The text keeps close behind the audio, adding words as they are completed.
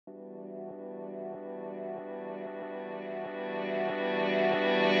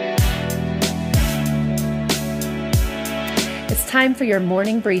time for your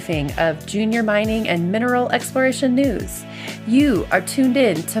morning briefing of junior mining and mineral exploration news. You are tuned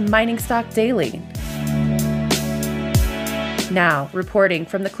in to Mining Stock Daily. Now, reporting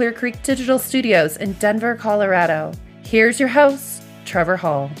from the Clear Creek Digital Studios in Denver, Colorado, here's your host, Trevor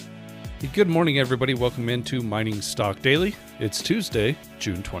Hall. Good morning, everybody. Welcome into Mining Stock Daily. It's Tuesday,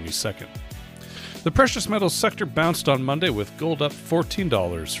 June 22nd. The precious metals sector bounced on Monday with gold up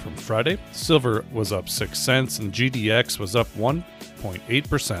 $14 from Friday. Silver was up 6 cents and GDX was up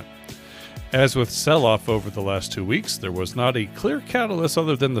 1.8%. As with sell-off over the last 2 weeks, there was not a clear catalyst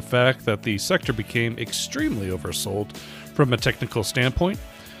other than the fact that the sector became extremely oversold from a technical standpoint.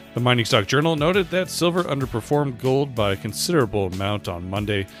 The Mining Stock Journal noted that silver underperformed gold by a considerable amount on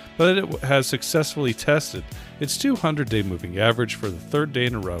Monday, but it has successfully tested its 200-day moving average for the third day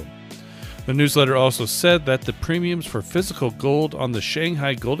in a row. The newsletter also said that the premiums for physical gold on the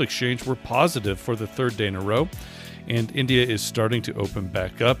Shanghai Gold Exchange were positive for the third day in a row, and India is starting to open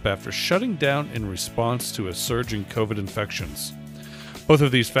back up after shutting down in response to a surge in COVID infections. Both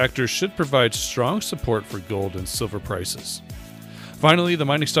of these factors should provide strong support for gold and silver prices. Finally, the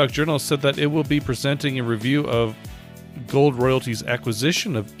Mining Stock Journal said that it will be presenting a review of Gold Royalty's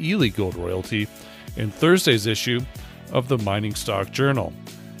acquisition of Ely Gold Royalty in Thursday's issue of the Mining Stock Journal.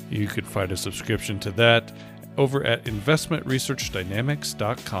 You could find a subscription to that over at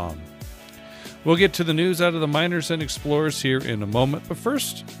investmentresearchdynamics.com. We'll get to the news out of the miners and explorers here in a moment, but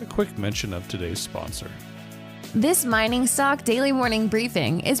first, a quick mention of today's sponsor. This Mining Stock Daily Morning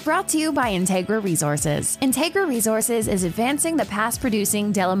Briefing is brought to you by Integra Resources. Integra Resources is advancing the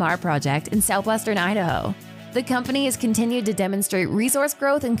past-producing DeLamar project in southwestern Idaho. The company has continued to demonstrate resource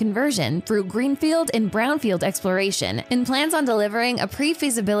growth and conversion through greenfield and brownfield exploration and plans on delivering a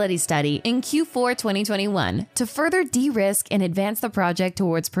pre-feasibility study in Q4 2021 to further de-risk and advance the project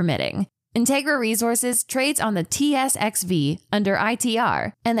towards permitting. Integra Resources trades on the TSXV under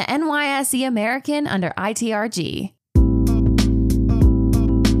ITR and the NYSE American under ITRG.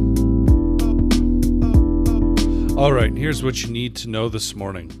 All right, here's what you need to know this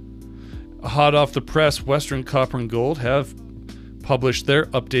morning. Hot off the press, Western Copper and Gold have published their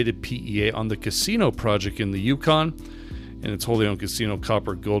updated PEA on the Casino project in the Yukon and its wholly owned Casino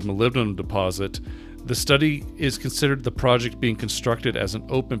Copper Gold Molybdenum deposit. The study is considered the project being constructed as an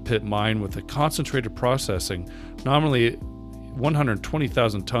open pit mine with a concentrated processing, nominally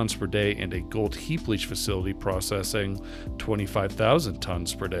 120,000 tons per day, and a gold heap leach facility processing 25,000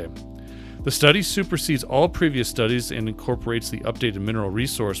 tons per day. The study supersedes all previous studies and incorporates the updated mineral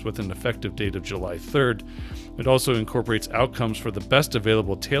resource with an effective date of July 3rd. It also incorporates outcomes for the best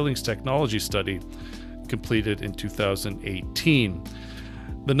available tailings technology study completed in 2018.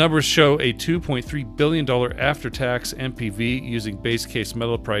 The numbers show a $2.3 billion after-tax NPV using base case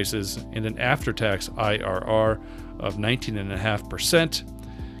metal prices and an after-tax IRR of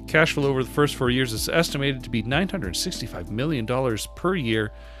 19.5%. Cash flow over the first 4 years is estimated to be $965 million per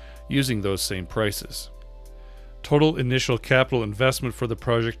year using those same prices. Total initial capital investment for the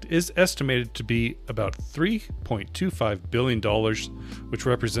project is estimated to be about $3.25 billion, which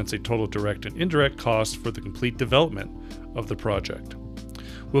represents a total direct and indirect cost for the complete development of the project.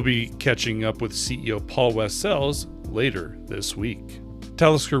 We'll be catching up with CEO Paul Wessels later this week.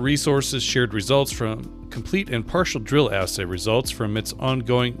 Talisker Resources shared results from complete and partial drill assay results from its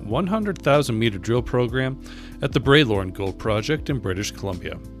ongoing 100,000 meter drill program at the Braylorn Gold Project in British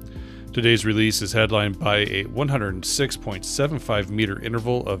Columbia. Today's release is headlined by a 106.75 meter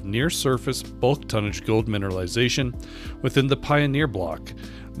interval of near-surface bulk tonnage gold mineralization within the Pioneer block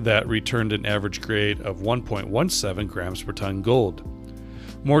that returned an average grade of 1.17 grams per ton gold.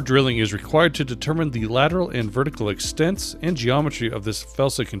 More drilling is required to determine the lateral and vertical extents and geometry of this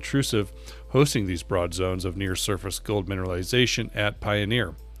felsic intrusive hosting these broad zones of near-surface gold mineralization at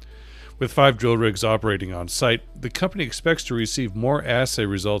Pioneer. With 5 drill rigs operating on site, the company expects to receive more assay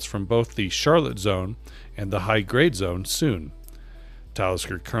results from both the Charlotte Zone and the High Grade Zone soon.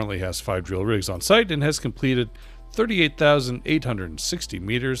 Talisker currently has 5 drill rigs on site and has completed 38,860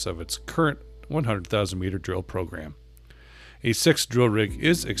 meters of its current 100,000 meter drill program. A 6th drill rig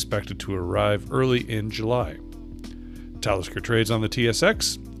is expected to arrive early in July. Talisker trades on the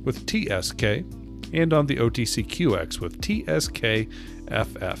TSX with TSK and on the OTCQX with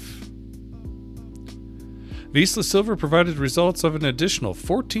TSKFF. Vizsla Silver provided results of an additional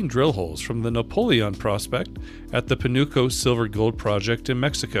 14 drill holes from the Napoleon prospect at the Panuco Silver Gold Project in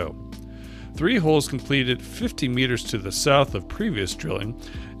Mexico. 3 holes completed 50 meters to the south of previous drilling,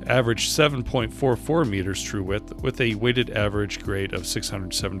 averaged 7.44 meters true width with a weighted average grade of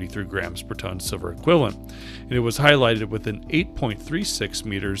 673 grams per ton silver equivalent, and it was highlighted with an 8.36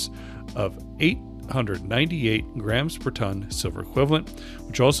 meters of 698 grams per ton silver equivalent,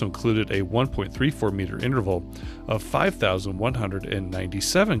 which also included a 1.34 meter interval of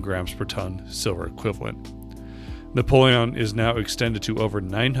 5,197 grams per ton silver equivalent. Napoleon is now extended to over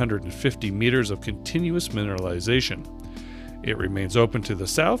 950 meters of continuous mineralization. It remains open to the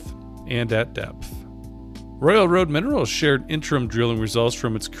south and at depth. Royal Road Minerals shared interim drilling results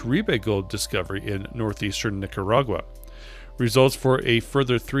from its Caribe gold discovery in northeastern Nicaragua. Results for a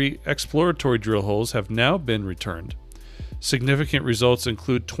further 3 exploratory drill holes have now been returned. Significant results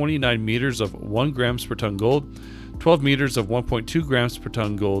include 29 meters of 1 grams per ton gold, 12 meters of 1.2 grams per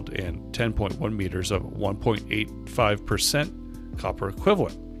ton gold, and 10.1 meters of 1.85% copper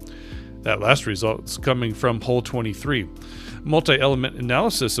equivalent. That last result is coming from hole 23. Multi-element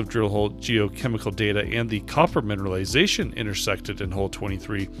analysis of drill hole geochemical data and the copper mineralization intersected in hole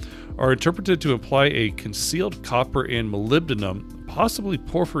 23 are interpreted to imply a concealed copper and molybdenum, possibly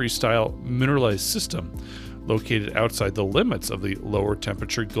porphyry-style mineralized system located outside the limits of the lower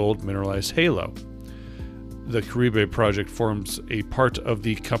temperature gold mineralized halo. The Caribe project forms a part of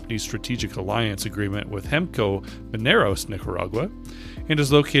the company's strategic alliance agreement with Hemco Mineros Nicaragua and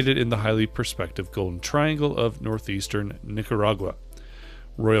is located in the highly prospective Golden Triangle of northeastern Nicaragua.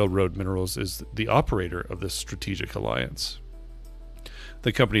 Royal Road Minerals is the operator of this strategic alliance.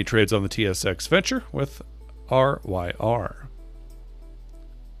 The company trades on the TSX Venture with RYR.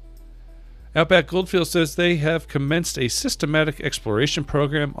 Outback Goldfields says they have commenced a systematic exploration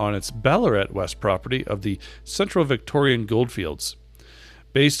program on its Ballarat West property of the Central Victorian Goldfields.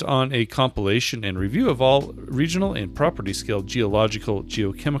 Based on a compilation and review of all regional and property-scale geological,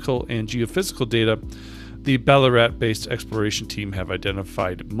 geochemical, and geophysical data, the Ballarat-based exploration team have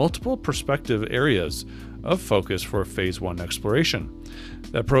identified multiple prospective areas of focus for Phase 1 exploration.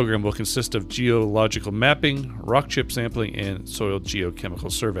 That program will consist of geological mapping, rock chip sampling, and soil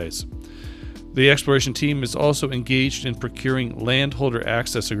geochemical surveys. The exploration team is also engaged in procuring landholder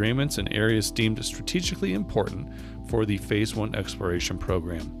access agreements in areas deemed strategically important for the Phase 1 exploration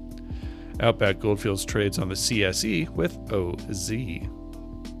program. Outback Goldfields trades on the CSE with OZ.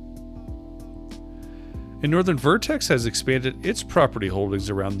 And Northern Vertex has expanded its property holdings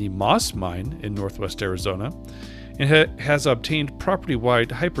around the Moss Mine in northwest Arizona and has obtained property-wide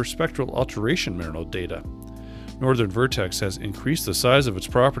hyperspectral alteration mineral data. Northern Vertex has increased the size of its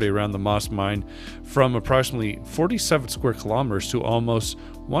property around the Moss Mine from approximately 47 square kilometers to almost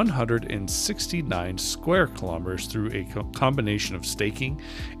 169 square kilometers through a combination of staking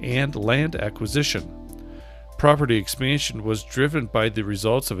and land acquisition. Property expansion was driven by the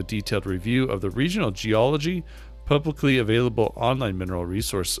results of a detailed review of the regional geology, publicly available online mineral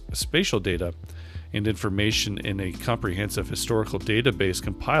resource spatial data, and information in a comprehensive historical database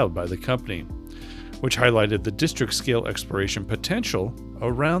compiled by the company, which highlighted the district-scale exploration potential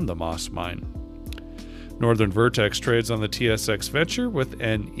around the Moss Mine. Northern Vertex trades on the TSX Venture with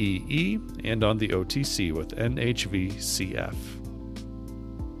NEE and on the OTC with NHVCF.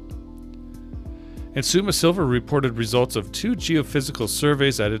 And Suma Silver reported results of 2 geophysical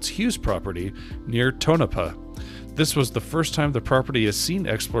surveys at its Hughes property near Tonopah. This was the first time the property has seen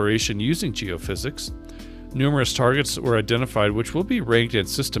exploration using geophysics. Numerous targets were identified which will be ranked and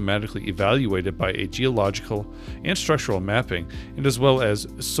systematically evaluated by a geological and structural mapping, and as well as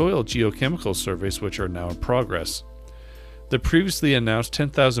soil geochemical surveys which are now in progress. The previously announced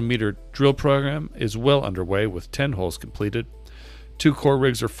 10,000 meter drill program is well underway with 10 holes completed. 2 core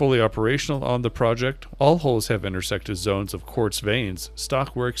rigs are fully operational on the project. All holes have intersected zones of quartz veins,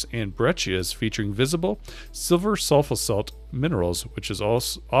 stockworks, and breccias featuring visible silver sulfosalt minerals, which is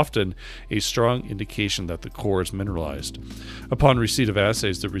also often a strong indication that the core is mineralized. Upon receipt of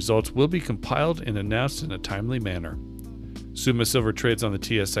assays, the results will be compiled and announced in a timely manner. Suma Silver trades on the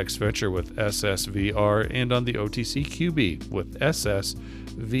TSX Venture with SSVR and on the OTCQB with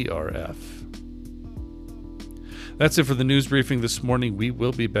SSVRF. That's it for the news briefing this morning. We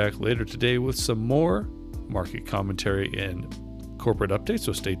will be back later today with some more market commentary and corporate updates,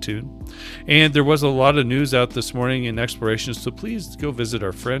 so stay tuned. And there was a lot of news out this morning in exploration, so please go visit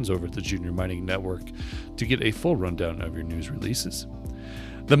our friends over at the Junior Mining Network to get a full rundown of your news releases.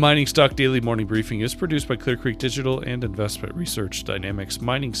 The Mining Stock Daily Morning Briefing is produced by Clear Creek Digital and Investment Research Dynamics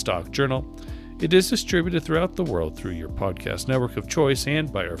Mining Stock Journal. It is distributed throughout the world through your podcast network of choice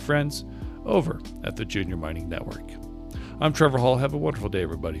and by our friends over at the Junior Mining Network. I'm Trevor Hall. Have a wonderful day,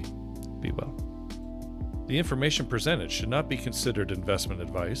 everybody. Be well. The information presented should not be considered investment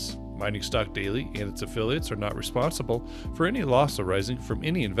advice. Mining Stock Daily and its affiliates are not responsible for any loss arising from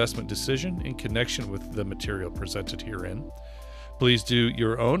any investment decision in connection with the material presented herein. Please do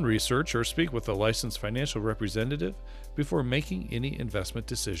your own research or speak with a licensed financial representative before making any investment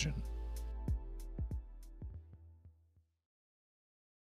decision.